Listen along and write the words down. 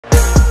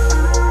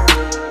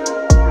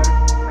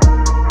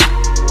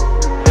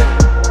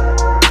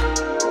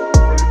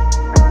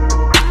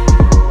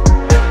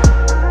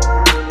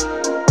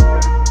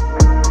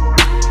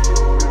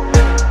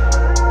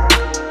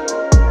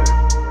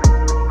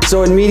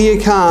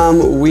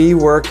MediaComm, we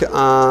work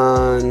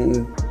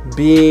on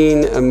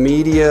being a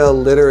media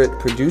literate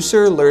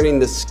producer, learning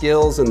the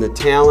skills and the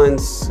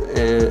talents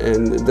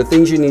and the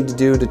things you need to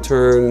do to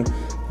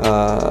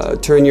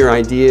turn your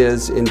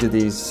ideas into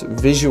these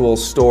visual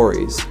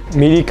stories.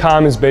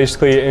 MediaComm is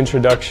basically an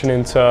introduction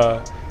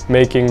into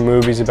making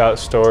movies about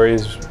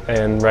stories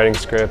and writing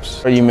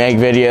scripts. You make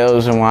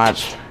videos and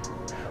watch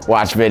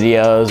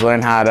videos,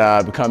 learn how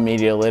to become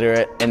media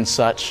literate and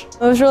such. It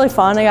was really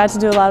fun. I got to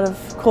do a lot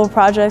of cool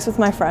projects with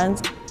my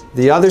friends.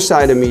 The other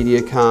side of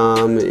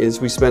MediaComm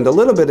is we spend a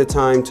little bit of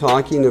time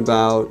talking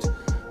about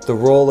the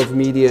role of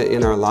media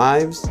in our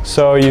lives.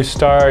 So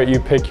you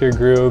pick your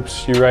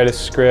groups, you write a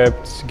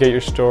script, get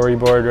your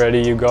storyboard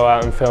ready, you go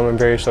out and film in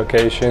various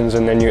locations,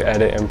 and then you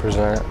edit and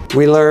present.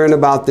 We learn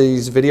about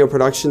these video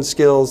production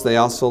skills. They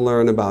also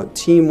learn about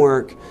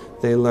teamwork.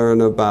 They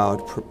learn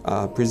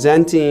about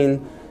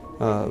presenting.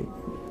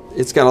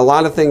 It's got a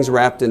lot of things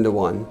wrapped into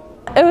one.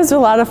 It was a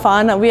lot of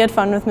fun. We had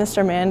fun with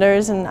Mr.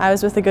 Manders, and I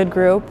was with a good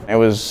group. It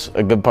was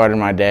a good part of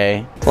my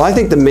day. Well, I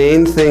think the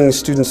main thing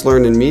students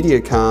learn in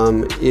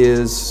MediaComm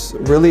is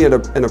really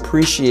an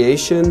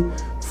appreciation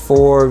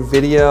for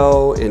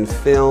video and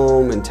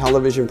film and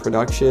television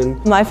production.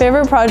 My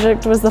favorite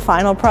project was the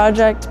final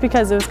project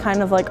because it was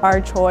kind of like our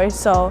choice.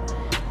 So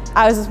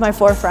I was with my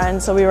 4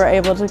 friends, so we were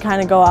able to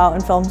kind of go out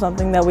and film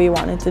something that we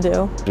wanted to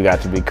do. We got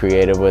to be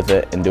creative with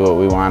it and do what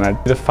we wanted.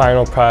 The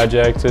final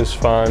project is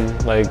fun,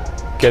 like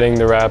getting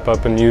the wrap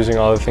up and using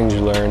all the things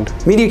you learned.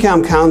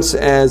 MediaComm counts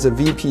as a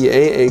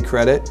VPAA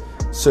credit,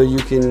 so you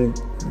can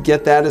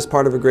get that as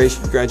part of a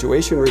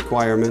graduation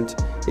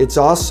requirement. It's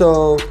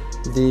also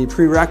the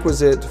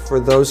prerequisite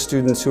for those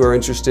students who are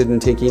interested in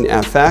taking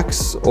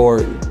FX, or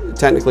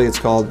technically it's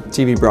called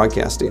TV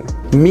broadcasting.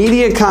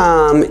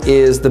 MediaComm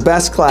is the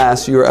best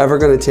class you're ever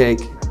going to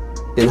take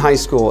in high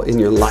school in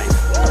your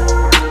life.